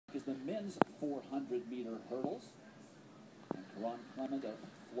men's 400-meter hurdles. And Karan Clement of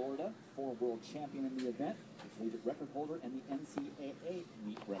Florida, 4 world champion in the event, the collegiate record holder and the NCAA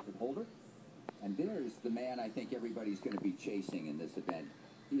meet record holder. And there's the man I think everybody's going to be chasing in this event.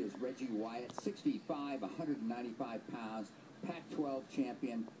 He is Reggie Wyatt, 6'5", 195 pounds, Pac-12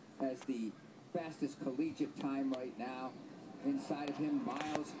 champion, has the fastest collegiate time right now. Inside of him,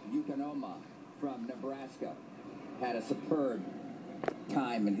 Miles Eugenoma from Nebraska had a superb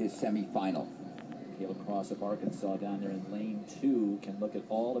time in his semifinal. Caleb Cross of Arkansas down there in lane 2 can look at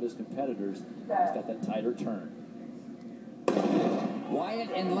all of his competitors. He's got that tighter turn. Wyatt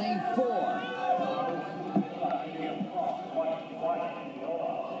in lane 4.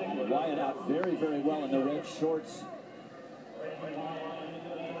 Wyatt out very, very well in the red shorts.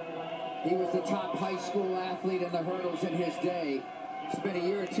 He was the top high school athlete in the hurdles in his day. Spent a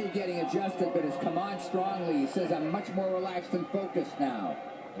year or 2 getting adjusted, but has come on strongly. He says, I'm much more relaxed and focused now.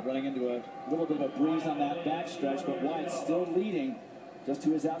 They're running into a little bit of a breeze on that backstretch, but Wyatt's still leading just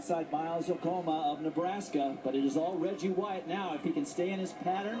to his outside Miles Eugenoma of Nebraska. But it is all Reggie Wyatt now. If he can stay in his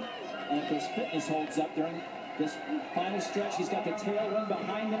pattern and if his fitness holds up during this final stretch, he's got the tailwind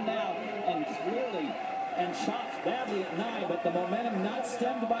behind him now and clearly and chops badly at 9, but the momentum not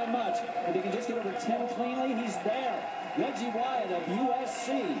stemmed by much. If he can just get over 10 cleanly, he's there. Reggie Wyatt of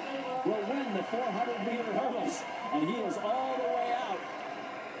USC will win the 400-meter hurdles, and he is all the way out.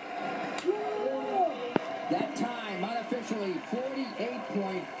 That time, unofficially,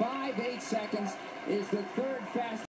 48.5.